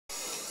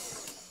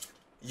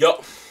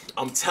Yo,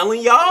 I'm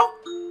telling y'all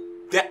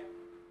that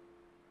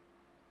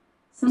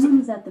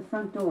someone is at the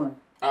front door.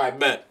 All right,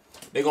 bet.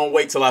 They gonna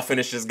wait till I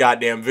finish this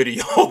goddamn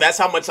video. That's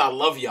how much I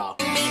love y'all.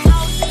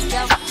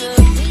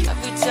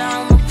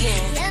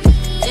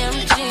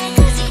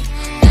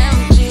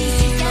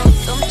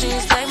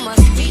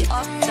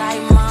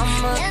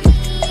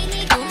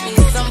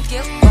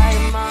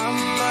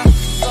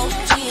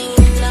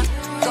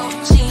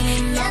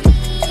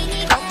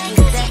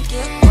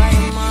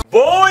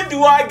 Boy,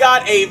 do I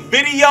got a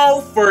video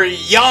for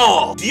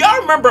y'all. Do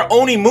y'all remember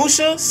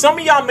Onimusha? Some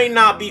of y'all may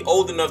not be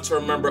old enough to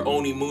remember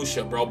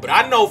Onimusha, bro. But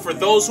I know for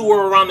those who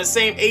are around the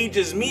same age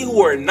as me, who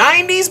are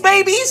 90s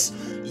babies,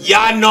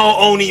 y'all know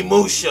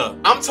Onimusha.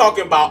 I'm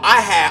talking about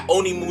I had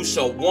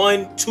Onimusha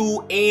 1,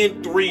 2,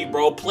 and 3,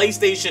 bro.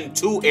 PlayStation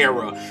 2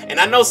 era. And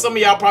I know some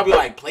of y'all probably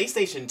like,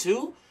 PlayStation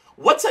 2?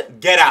 What's a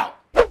Get Out?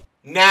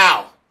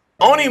 Now,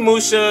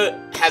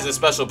 Onimusha has a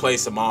special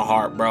place in my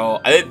heart, bro.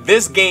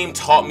 This game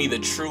taught me the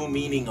true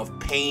meaning of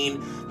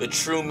pain, the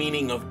true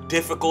meaning of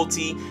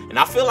difficulty, and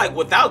I feel like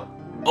without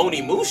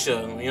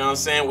Onimusha, you know what I'm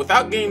saying?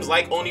 Without games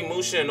like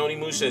Onimusha and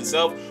Onimusha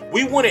itself,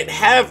 we wouldn't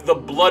have the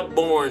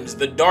Bloodborns,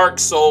 the Dark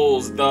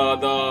Souls,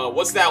 the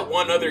what's that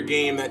one other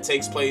game that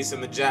takes place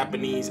in the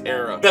Japanese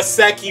era? The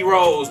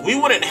Sekiros. We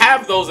wouldn't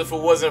have those if it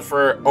wasn't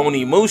for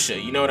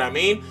Onimusha, you know what I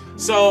mean?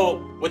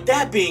 So, with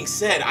that being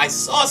said, I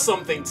saw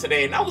something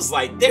today and I was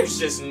like, there's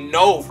just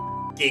no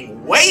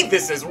f***ing way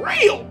this is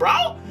real,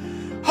 bro.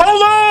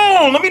 Hold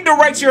on! Let me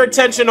direct your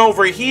attention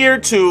over here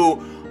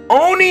to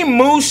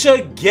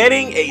Onimusha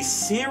getting a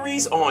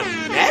series on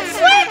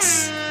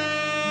Netflix?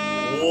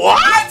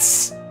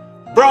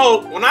 What?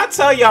 Bro, when I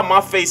tell y'all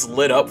my face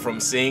lit up from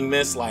seeing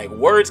this, like,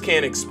 words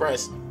can't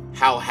express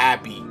how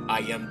happy I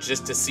am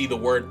just to see the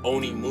word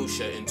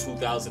Onimusha in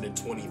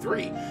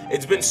 2023.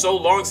 It's been so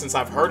long since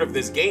I've heard of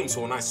this game,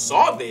 so when I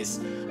saw this,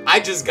 I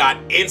just got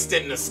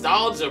instant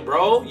nostalgia,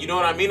 bro. You know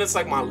what I mean? It's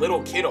like my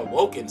little kid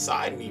awoke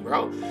inside me,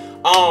 bro.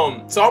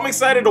 So I'm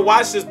excited to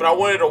watch this, but I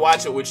wanted to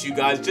watch it with you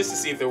guys just to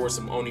see if there were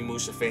some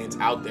Onimusha fans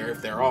out there.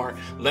 If there are,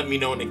 let me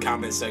know in the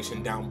comment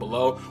section down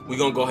below. We're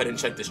gonna go ahead and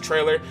check this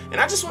trailer.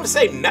 And I just want to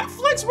say,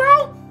 Netflix,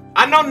 bro?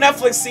 I know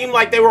Netflix seemed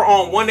like they were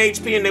on 1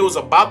 HP and they was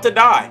about to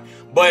die.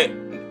 But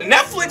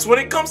Netflix, when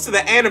it comes to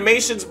the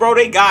animations, bro,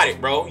 they got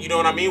it, bro. You know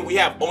what I mean? We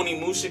have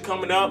Onimusha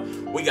coming up.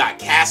 We got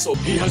Castle.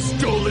 He has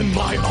stolen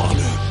my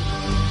honor.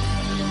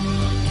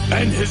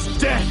 And his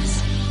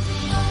debts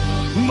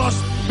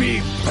must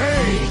be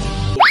paid.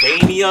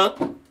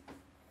 Castlevania.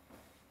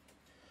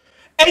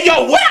 Hey,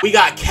 yo, what? We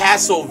got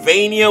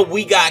Castlevania.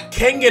 We got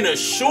Kengan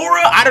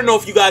Ashura. I don't know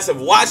if you guys have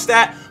watched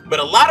that, but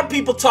a lot of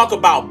people talk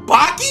about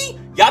Baki.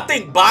 Y'all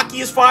think Baki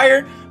is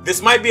fire? This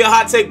might be a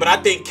hot take, but I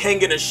think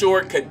Kengan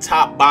Ashura could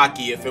top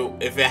Baki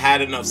if it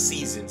had enough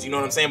seasons. You know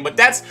what I'm saying? But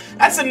that's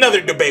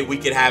another debate we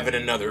could have in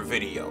another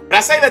video. But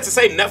I say that to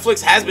say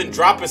Netflix has been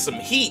dropping some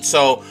heat.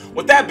 So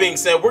with that being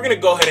said, we're gonna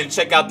go ahead and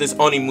check out this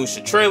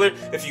Onimusha trailer.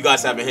 If you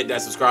guys haven't hit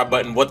that subscribe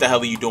button, what the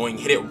hell are you doing?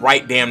 Hit it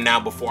right damn now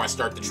before I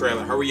start the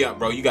trailer. Hurry up,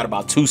 bro. You got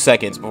about 2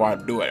 seconds before I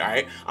do it. All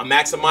right? I'm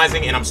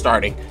maximizing and I'm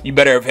starting. You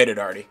better have hit it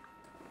already.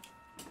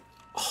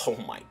 Oh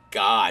my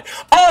God.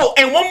 Oh,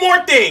 and one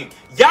more thing.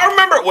 Y'all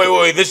remember,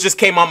 wait, this just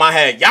came on my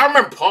head. Y'all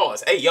remember,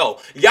 pause. Hey, yo,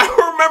 y'all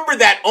remember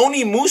that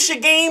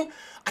Onimusha game?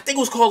 I think it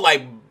was called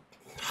like,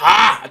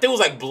 I think it was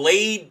like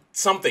Blade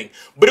something.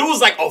 But it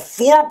was like a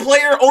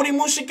 4-player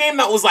Onimusha game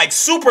that was like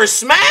Super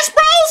Smash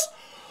Bros?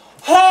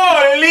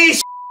 Holy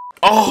sh**.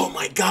 Oh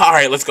my God. All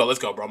right, let's go,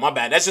 bro. My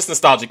bad. That's just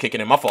nostalgia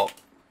kicking in. My fault.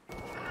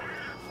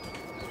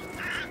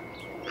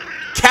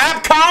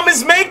 Capcom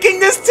is making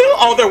this too?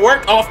 Oh, their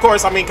work? Oh, of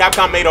course. I mean,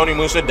 Capcom made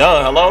Onimusha.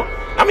 Duh, hello?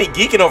 I mean,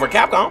 geeking over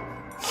Capcom.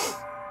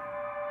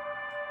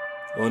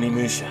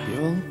 Onimusha.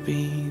 You'll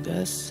be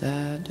the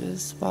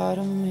saddest part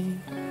of me.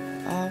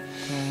 A part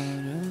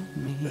of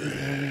me.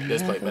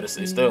 This play better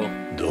stay still.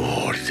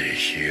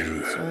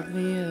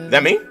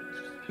 That me?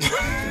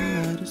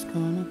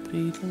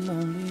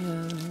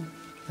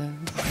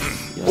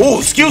 Oh,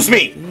 excuse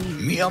me!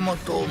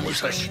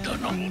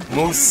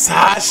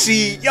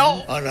 Musashi,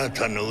 yo! My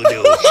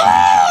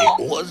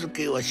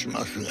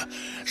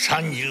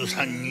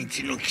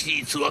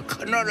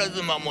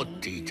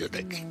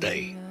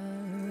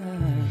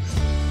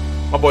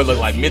boy look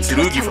like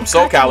Mitsurugi from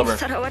Soul Calibur.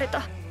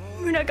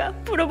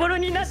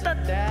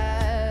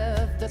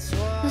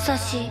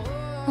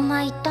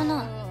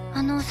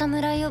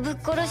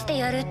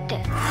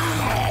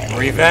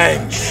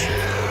 Revenge!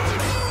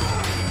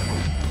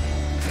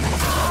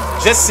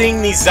 Just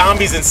seeing these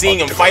zombies and seeing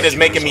them fight is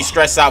making me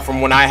stress out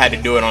from when I had to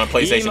do it on a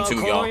PlayStation 2,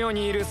 y'all.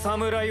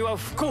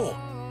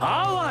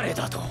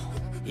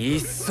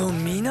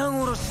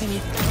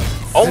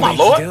 Oh my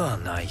lord!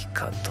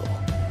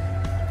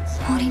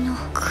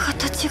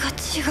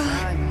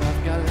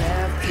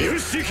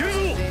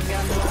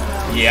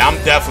 Yeah, I'm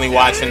definitely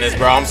watching this,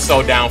 bro. I'm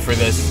so down for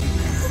this.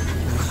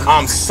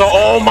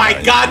 Oh my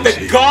God, the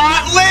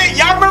gauntlet!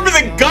 Y'all remember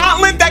the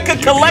gauntlet that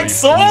could collect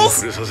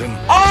souls?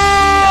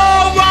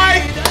 Oh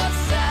my!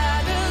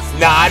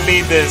 Nah, I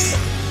need this.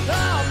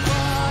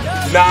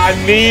 Nah, I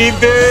need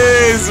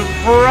this,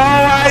 bro.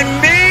 I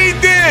need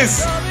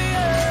this.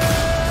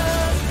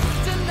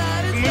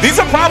 These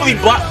are probably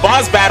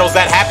boss battles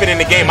that happen in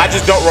the game. I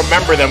just don't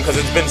remember them because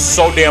it's been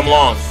so damn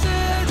long.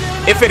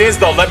 If it is,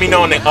 though, let me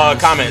know in the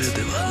comments.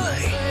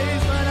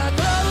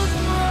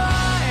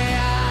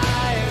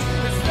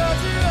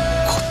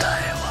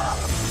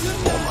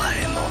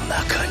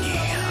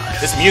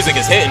 This music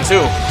is hitting,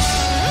 too.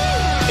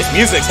 This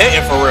music's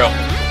hitting for real.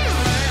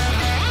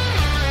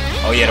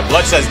 Oh, yeah, the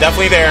bloodshed is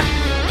definitely there.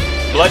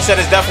 Bloodshed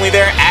is definitely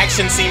there.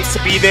 Action seems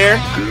to be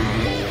there.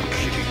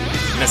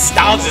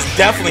 Nostalgia is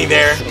definitely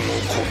there.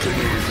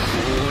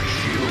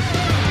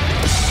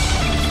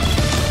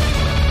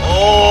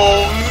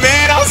 Oh,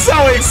 man, I'm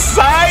so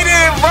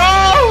excited,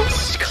 bro.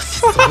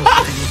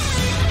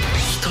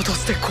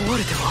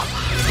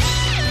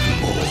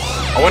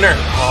 I wonder.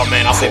 Oh,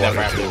 man, I'll save that for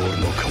after.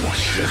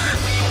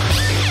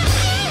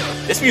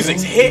 This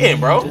music's hitting,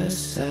 bro. The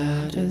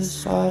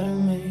saddest part of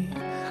me,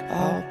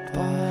 a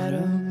part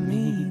of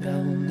me that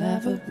will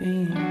never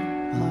be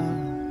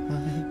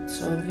mine.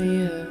 It's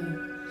obvious.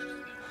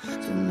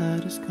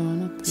 Tonight is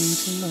gonna be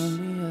the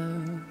loneliest.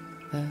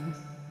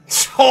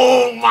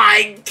 Oh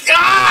my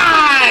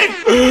God!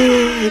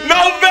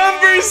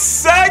 November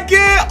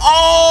 2nd?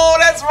 Oh,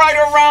 that's right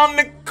around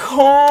the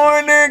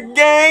corner,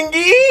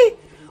 gangy.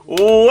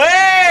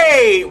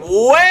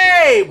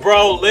 Wait,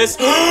 bro,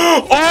 listen.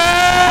 Oh!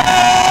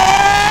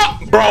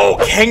 Bro,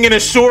 King and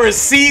Ashura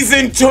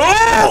Season 2!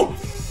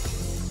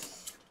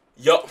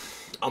 Yo,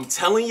 I'm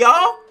telling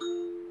y'all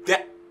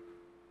that...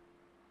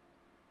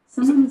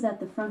 Someone's at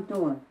the front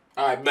door.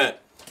 Alright,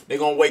 bet. They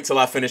gonna wait till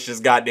I finish this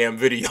goddamn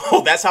video.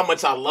 That's how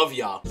much I love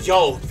y'all.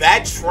 Yo,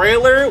 that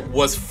trailer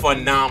was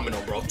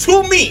phenomenal, bro.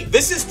 To me,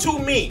 this is to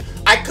me.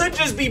 I could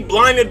just be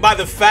blinded by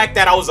the fact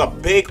that I was a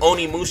big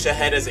Onimusha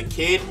head as a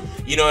kid.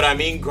 You know what I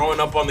mean? Growing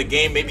up on the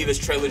game, maybe this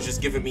trailer's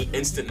just giving me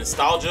instant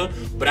nostalgia,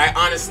 but I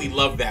honestly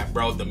love that,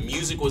 bro. The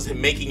music was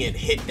making it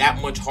hit that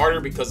much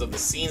harder because of the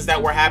scenes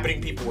that were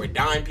happening. People were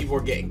dying, people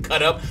were getting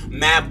cut up,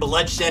 mad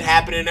bloodshed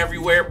happening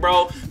everywhere,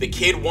 bro. The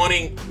kid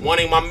wanting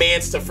my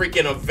mans to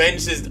freaking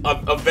avenge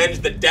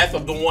the death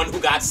of the one who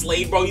got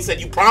slayed, bro. He said,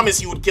 you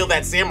promised you would kill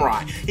that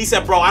samurai. He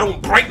said, bro, I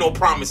don't break no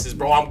promises,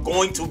 bro. I'm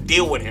going to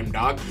deal with him,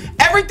 dog.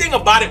 Everything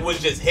about it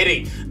was just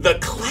hitting. The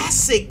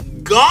classic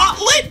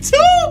gauntlet,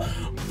 too?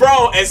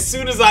 Bro, as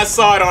soon as I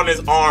saw it on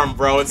his arm,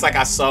 bro, it's like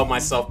I saw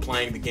myself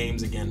playing the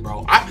games again,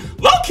 bro.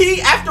 Low-key,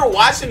 after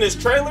watching this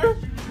trailer,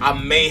 I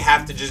may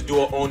have to just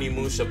do an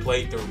Onimusha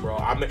playthrough, bro.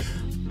 I'm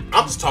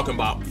just talking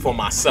about for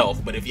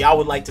myself, but if y'all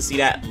would like to see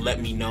that, let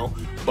me know.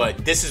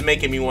 But this is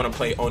making me want to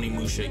play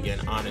Onimusha again,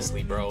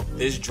 honestly, bro.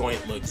 This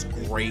joint looks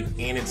great,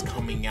 and it's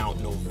coming out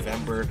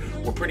November.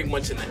 We're pretty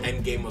much in the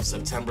end game of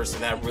September, so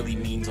that really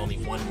means only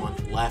 1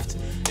 month left.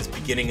 It's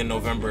beginning of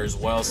November as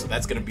well, so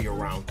that's going to be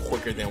around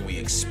quicker than we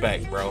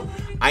expect, bro.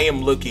 I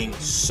am looking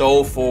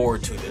so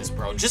forward to this,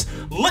 bro. Just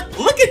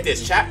look at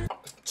this, chat.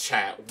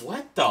 Chat,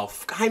 what the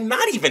f? I'm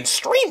not even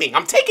streaming.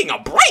 I'm taking a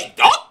break,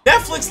 dog.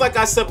 Netflix, like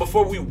I said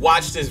before we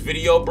watched this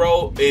video,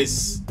 bro,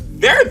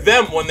 they're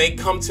them when they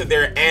come to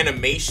their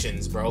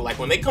animations, bro. Like,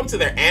 when they come to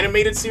their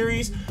animated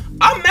series,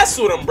 I mess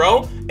with them,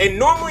 bro. And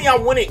normally I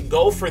wouldn't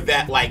go for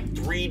that, like,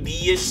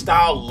 3D-ish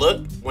style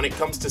look when it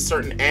comes to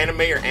certain anime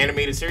or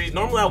animated series.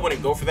 Normally I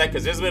wouldn't go for that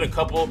because there's been a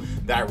couple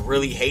that I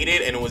really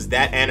hated, and it was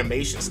that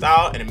animation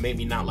style, and it made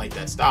me not like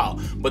that style.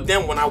 But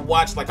then when I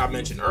watched, like I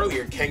mentioned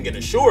earlier, Kengan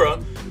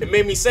Ashura, it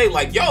made me say,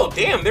 like, yo,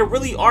 damn, there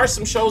really are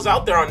some shows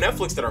out there on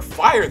Netflix that are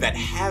fire that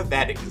have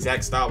that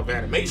exact style of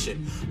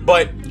animation.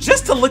 But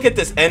just to look at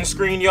this end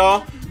screen,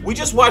 y'all, we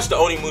just watched the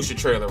Onimusha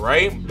trailer,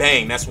 right?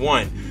 Bang, that's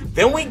one.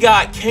 Then we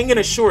got King and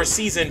Ashura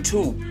Season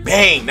 2.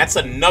 Bang, that's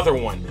another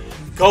one.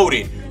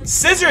 Goated.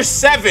 Scissor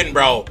 7,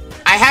 bro.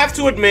 I have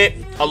to admit,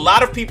 a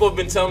lot of people have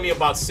been telling me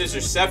about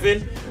Scissor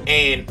 7,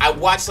 and I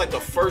watched like the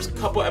first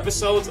couple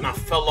episodes and I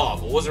fell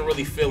off. I wasn't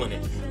really feeling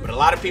it. But a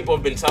lot of people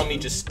have been telling me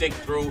just stick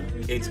through.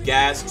 It's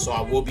gas, so I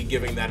will be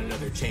giving that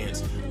another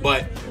chance.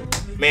 But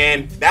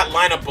man, that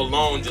lineup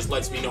alone just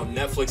lets me know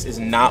Netflix is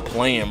not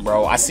playing,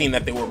 bro. I seen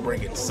that they were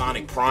bringing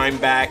Sonic Prime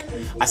back.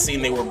 I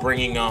seen they were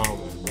bringing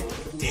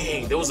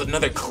dang, there was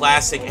another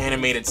classic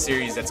animated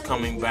series that's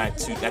coming to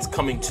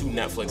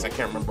Netflix. I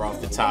can't remember off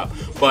the top,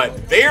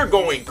 but they're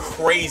going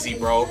crazy,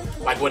 bro.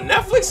 Like, what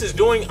Netflix is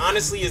doing,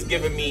 honestly, is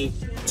giving me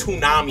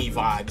Toonami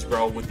vibes,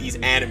 bro, with these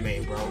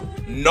anime, bro.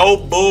 No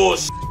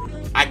bullshit.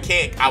 I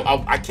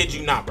kid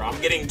you not, bro. I'm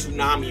getting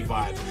Toonami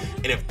vibes.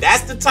 And if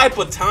that's the type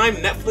of time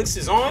Netflix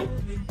is on,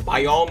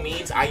 by all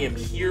means, I am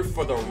here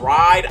for the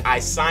ride. I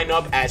sign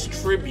up as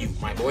tribute,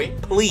 my boy.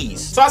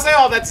 Please. So I say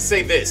all that to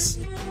say this.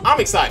 I'm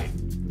excited.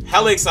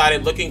 Hella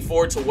excited, looking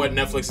forward to what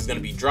Netflix is going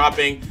to be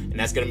dropping, and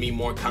that's going to be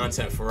more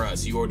content for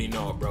us. You already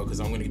know it, bro, because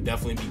I'm going to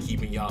definitely be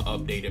keeping y'all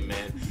updated,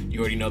 man. You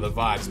already know the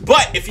vibes.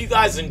 But if you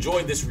guys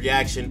enjoyed this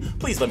reaction,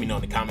 please let me know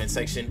in the comment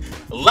section.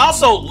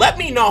 Also, let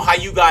me know how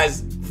you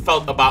guys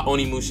felt about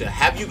Onimusha.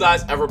 Have you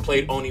guys ever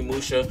played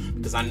Onimusha?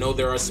 Because I know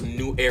there are some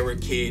new era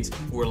kids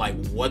who are like,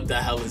 what the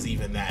hell is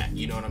even that?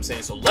 You know what I'm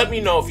saying? So let me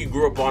know if you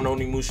grew up on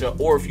Onimusha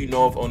or if you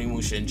know of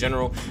Onimusha in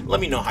general. Let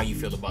me know how you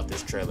feel about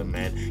this trailer,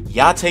 man.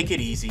 Y'all take it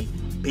easy.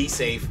 Be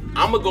safe.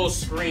 I'm gonna go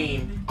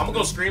scream. I'm gonna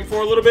go scream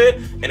for a little bit,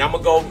 and I'm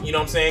gonna go, you know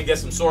what I'm saying, get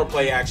some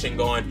swordplay action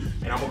going,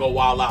 and I'm gonna go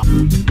wild out.